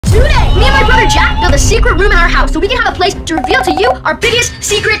Me and my brother Jack built a secret room in our house so we can have a place to reveal to you our biggest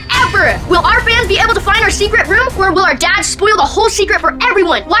secret ever. Will our fans be able to find our secret room, or will our dads spoil the whole secret for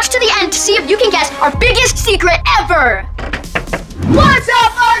everyone? Watch to the end to see if you can guess our biggest secret ever. What's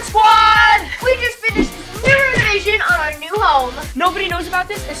up, Fun Squad? We just finished new renovation on our new home. Nobody knows about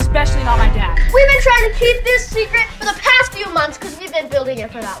this, especially not my dad. We've been trying to keep this secret for the past few months because we've been building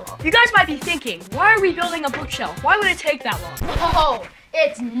it for that long. You guys might be thinking, why are we building a bookshelf? Why would it take that long? Oh,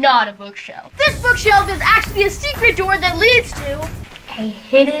 it's not a bookshelf. This bookshelf is actually a secret door that leads to a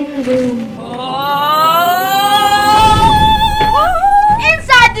hidden room.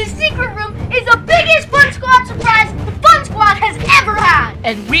 Inside this secret room is the biggest Fun Squad surprise the Fun Squad has ever had.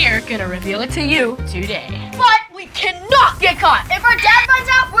 And we're gonna reveal it to you today. But we cannot get caught. If our dad finds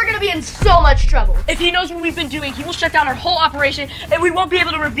out, we're gonna be in so much trouble. If he knows what we've been doing, he will shut down our whole operation and we won't be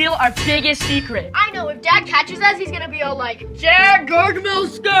able to reveal our biggest secret. I know, if Dad catches us, he's gonna be all like, Dad, Gargamel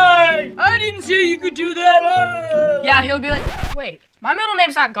Sky! I didn't say you could do that! Yeah, he'll be like, wait, my middle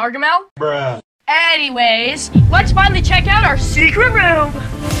name's not Gargamel? Bruh. Anyways, let's finally check out our secret room.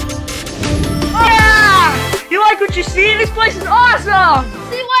 Yeah! You like what you see? This place is awesome!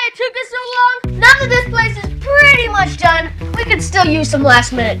 See why it took us so long? Now that this place is pretty much done, we could still use some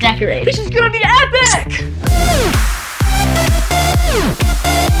last minute decorating. This is gonna be epic!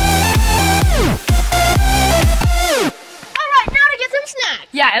 Alright, now to get some snacks.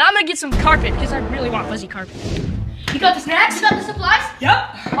 Yeah, and I'm gonna get some carpet because I really want fuzzy carpet. You got the snacks? You got the supplies?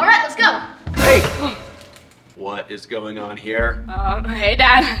 Yep. Alright, let's go. Hey! What is going on here? Hey,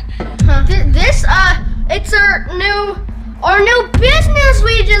 Dad. It's our new business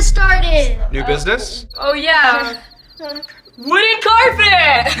we just started. New business? Oh, yeah. Wooden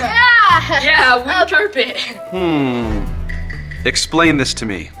carpet! Yeah. Yeah, wooden carpet. Explain this to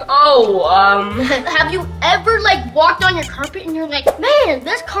me. Oh, Have you ever walked on your carpet and you're like, man,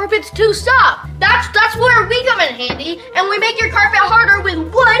 this carpet's too soft? That's where we come in handy, and we make your carpet harder with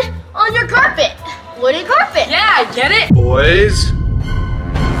wood on your carpet. Wooden carpet. Yeah, get it? Boys,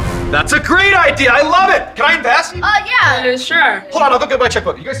 that's a great idea. I love it. Can I invest? Yeah. Sure. Hold on, I'll go get my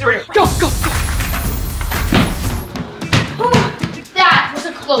checkbook. You guys stay right here. Go, go, go. That was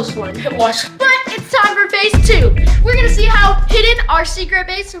a close one. It was. But it's time for phase 2. We're gonna see how hidden our secret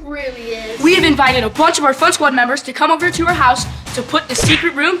base really is. We have invited a bunch of our Fun Squad members to come over to our house to put the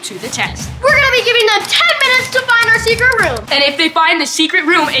secret room to the test. We're gonna be giving them 10 minutes to find our secret room. And if they find the secret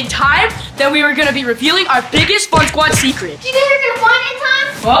room in time, then we are gonna be revealing our biggest Fun Squad secret. Do you think you're gonna find it in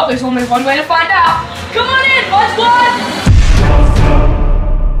time? Well, there's only one way to find out. Come on in, Fun Squad!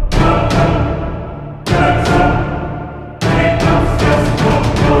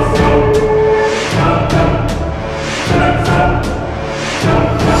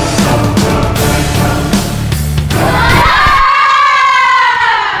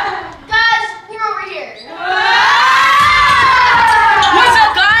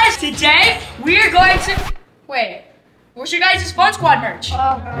 Wait, where's your guys' Fun Squad merch?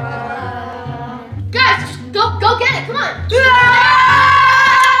 Guys, go get it, come on.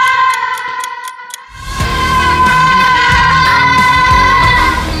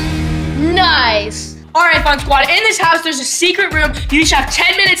 Nice. Alright, Fun Squad, in this house there's a secret room. You each have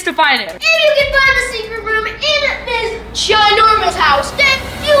 10 minutes to find it. If you can find the secret room in this ginormous house, then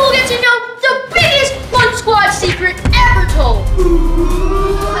you will get to know the biggest Fun Squad secret ever told.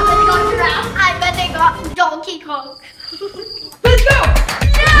 I bet they got giraffe. I bet they got Donkey Kong. Let's go!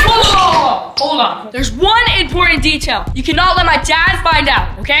 Yeah! Whoa! Hold on. There's one important detail. You cannot let my dad find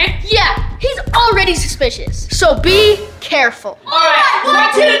out, okay? Yeah, he's already suspicious. So be careful. Alright,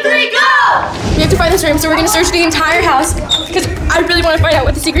 1, 2, 3, go! We have to find this room, so we're gonna search the entire house because I really want to find out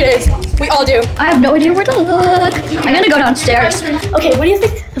what the secret is. We all do. I have no idea where to look. I'm gonna go downstairs. Okay, what do you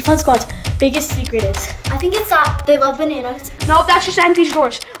think the Fun Squad's biggest secret is? I think it's they love bananas. No, that's just empty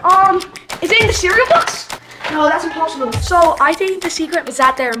drawers. Is it in the cereal box? No, that's impossible. So I think the secret is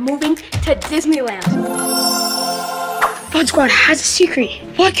that they're moving to Disneyland. Fun Squad has a secret.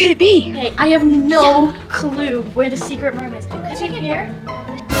 What could it be? Hey, I have no clue where the secret room is. Is it here?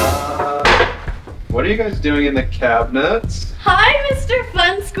 What are you guys doing in the cabinets? Hi, Mr.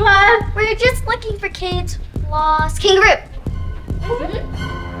 Fun Squad. We're just looking for Kade's lost kangaroo.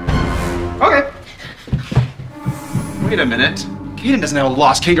 Okay. Wait a minute. Kaden doesn't have a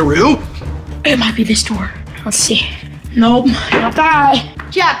lost kangaroo. It might be this door. Let's see. Nope, not that.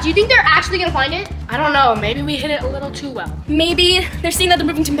 Jack, do you think they're actually gonna find it? I don't know. Maybe we hit it a little too well. Maybe they're seeing that they're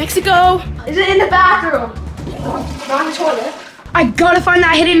moving to Mexico. Is it in the bathroom? Not in the toilet. I gotta find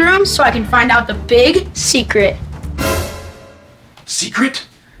that hidden room so I can find out the big secret. Secret?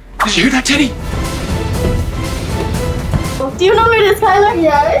 Did you hear that, Teddy? Do you know where it is, Tyler?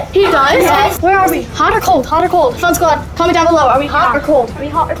 Yeah. He does. guys. Yes. Where are we? Hot or cold? Hot or cold? Fun squad, comment down below. Are we hot or cold? Are we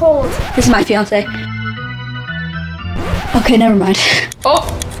hot or cold? This is my fiance. Okay, never mind. Oh,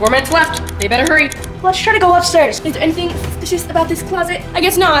 4 minutes left. They better hurry. Let's try to go upstairs. Is there anything suspicious about this closet? I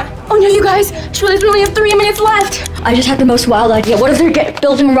guess not. Oh no, you guys. Surely we only have 3 minutes left. I just had the most wild idea. What if they're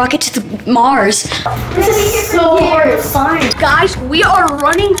building a rocket to Mars? This is so hard to find. Guys, we are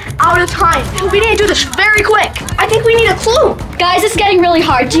running out of time. We need to do this very quick. I think we need a clue. Guys, it's getting really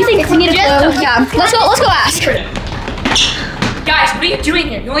hard. Do you think we need a clue? Yeah. Let's go ask. Guys, what are you doing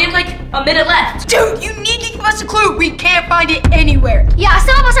here? You only have like a minute left. Dude, you need to give us a clue. We can't find it anywhere. Yeah,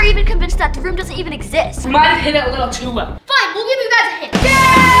 some of us are even convinced that the room doesn't even exist. We might have hit it a little too well. Fine, we'll give you guys a hint.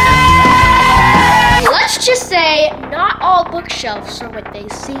 Let's just say not all bookshelves are what they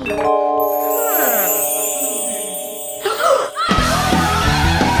seem.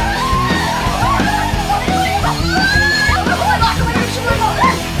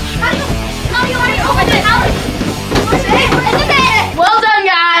 Well done,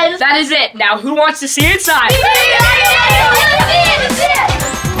 guys. That is it. Now, who wants to see inside? Oh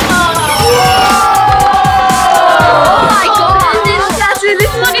my god!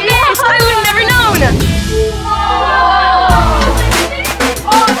 Look at this! I would have never known!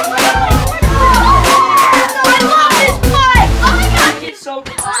 I love this part! Oh my god! It's so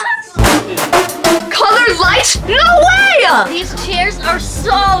Colored lights? No way! These chairs are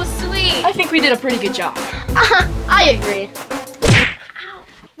so sweet. I think we did a pretty good job. I agree.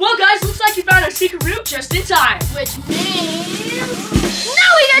 Well, guys, looks like you found our secret room just in time. Which means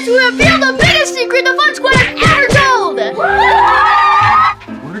now we get to reveal the biggest secret the Fun Squad has ever told!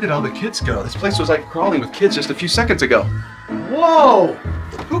 Where did all the kids go? This place was like crawling with kids just a few seconds ago. Whoa!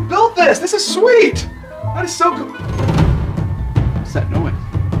 Who built this? This is sweet! That is so cool. What's that noise?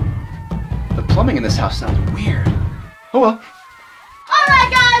 The plumbing in this house sounds weird. Oh well.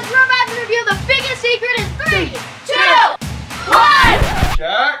 Alright guys, we're about to reveal the biggest secret in 3, 2, 1!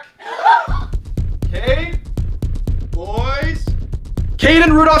 Jack? Kade? Boys? Kade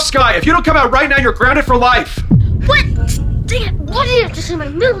and Rudolph Sky, if you don't come out right now, you're grounded for life. What? Dang it, why did you have to say my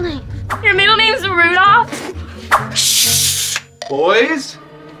middle name? Your middle name's Rudolph? Boys?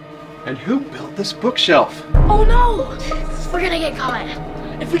 And who built this bookshelf? Oh no. We're gonna get caught.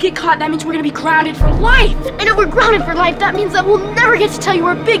 If we get caught, that means we're gonna be grounded for life. And if we're grounded for life, that means that we'll never get to tell you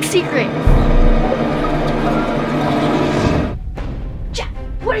our big secret. Jack,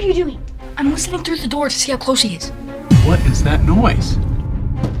 what are you doing? I'm listening through the door to see how close he is. What is that noise?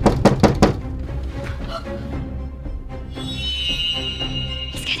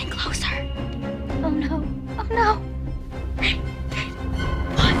 He's getting closer. Oh no. Oh no.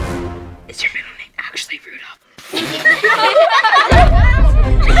 Is your middle name actually Rudolph?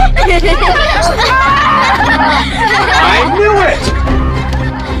 I knew it!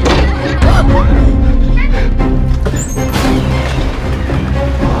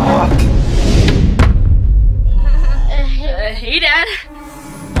 Hey, Dad.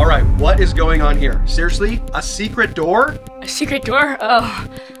 All right, what is going on here? Seriously? A secret door? A secret door? Oh,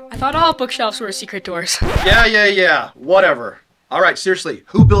 I thought all bookshelves were secret doors. Yeah. Whatever. All right, seriously,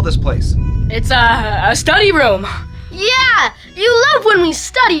 who built this place? It's a study room. Yeah, you love when we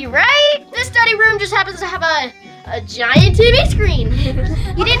study, right? This study room just happens to have a giant TV screen.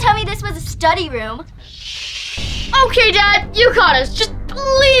 You didn't tell me this was a study room. Okay, Dad, you caught us. Just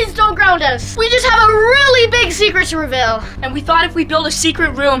please don't ground us. We just have a really big secret to reveal. And we thought if we built a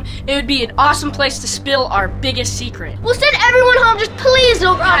secret room, it would be an awesome place to spill our biggest secret. We'll send everyone home. Just please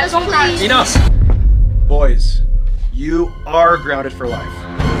don't ground us, please. Enough! Boys, you are grounded for life.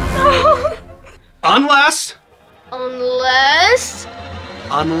 Unless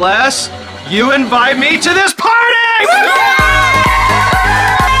you invite me to this party!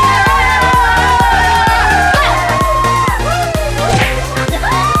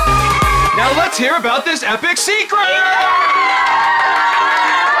 Now let's hear about this epic secret! Alright,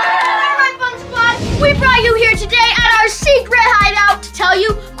 Fun Squad, we brought you here today at our secret hideout to tell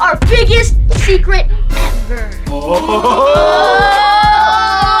you our biggest secret ever.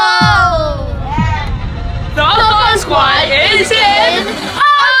 The Fun Squad is in a movie!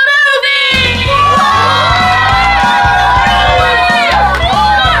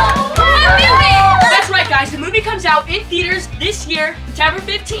 That's right, guys. The movie comes out in theaters this year, September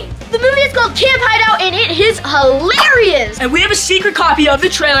 15th. The movie is called Camp Hideout and it is hilarious. And we have a secret copy of the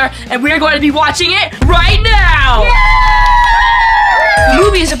trailer, and we are going to be watching it right now! The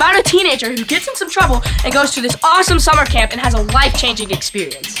movie is about a teenager who gets in some trouble and goes to this awesome summer camp and has a life-changing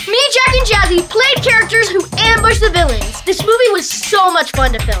experience. Me, Jack, and Jazzy played characters who ambushed the villains. This movie was so much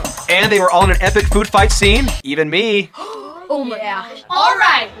fun to film. And they were all in an epic food fight scene. Even me. Oh my gosh. All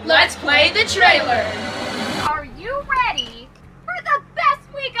right, let's play the trailer. Are you ready for the best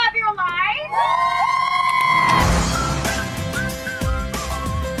week of your life?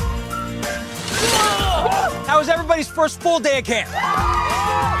 How was everybody's first full day of camp?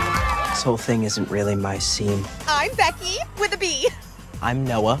 This whole thing isn't really my scene. I'm Becky with a B. I'm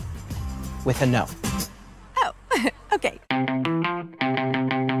Noah with a no. Oh, okay.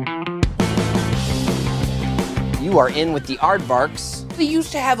 You are in with the aardvarks. They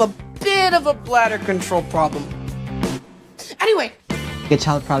used to have a bit of a bladder control problem. Anyway. A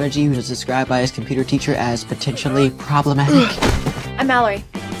child prodigy who was described by his computer teacher as potentially problematic. I'm Mallory,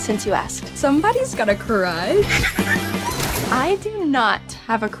 since you asked. Somebody's got a crush. I do not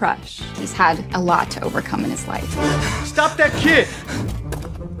have a crush. He's had a lot to overcome in his life. Stop that kid!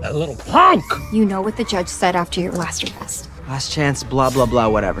 A little punk! You know what the judge said after your last arrest. Last chance, blah, blah, blah,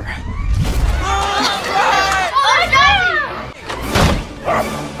 whatever.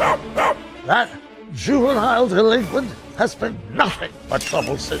 That juvenile delinquent has been nothing but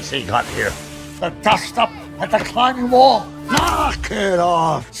trouble since he got here. The dust-up and the climbing wall. Knock it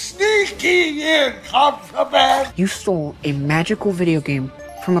off. Sneaking in contraband. You stole a magical video game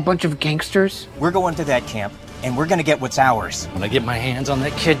from a bunch of gangsters? We're going to that camp, and we're gonna get what's ours. When I get my hands on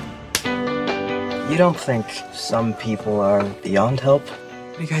that kid. You don't think some people are beyond help?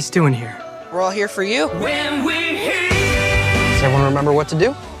 What are you guys doing here? We're all here for you. When we hear. Does everyone remember what to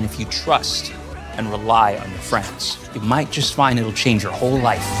do? And if you trust and rely on your friends, you might just find it'll change your whole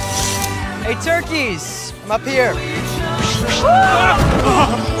life. Hey, turkeys! I'm up here.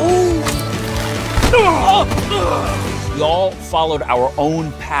 We all followed our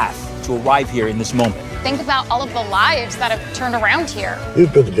own path to arrive here in this moment. Think about all of the lives that have turned around here.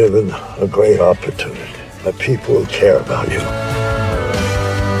 You've been given a great opportunity by people who care about you.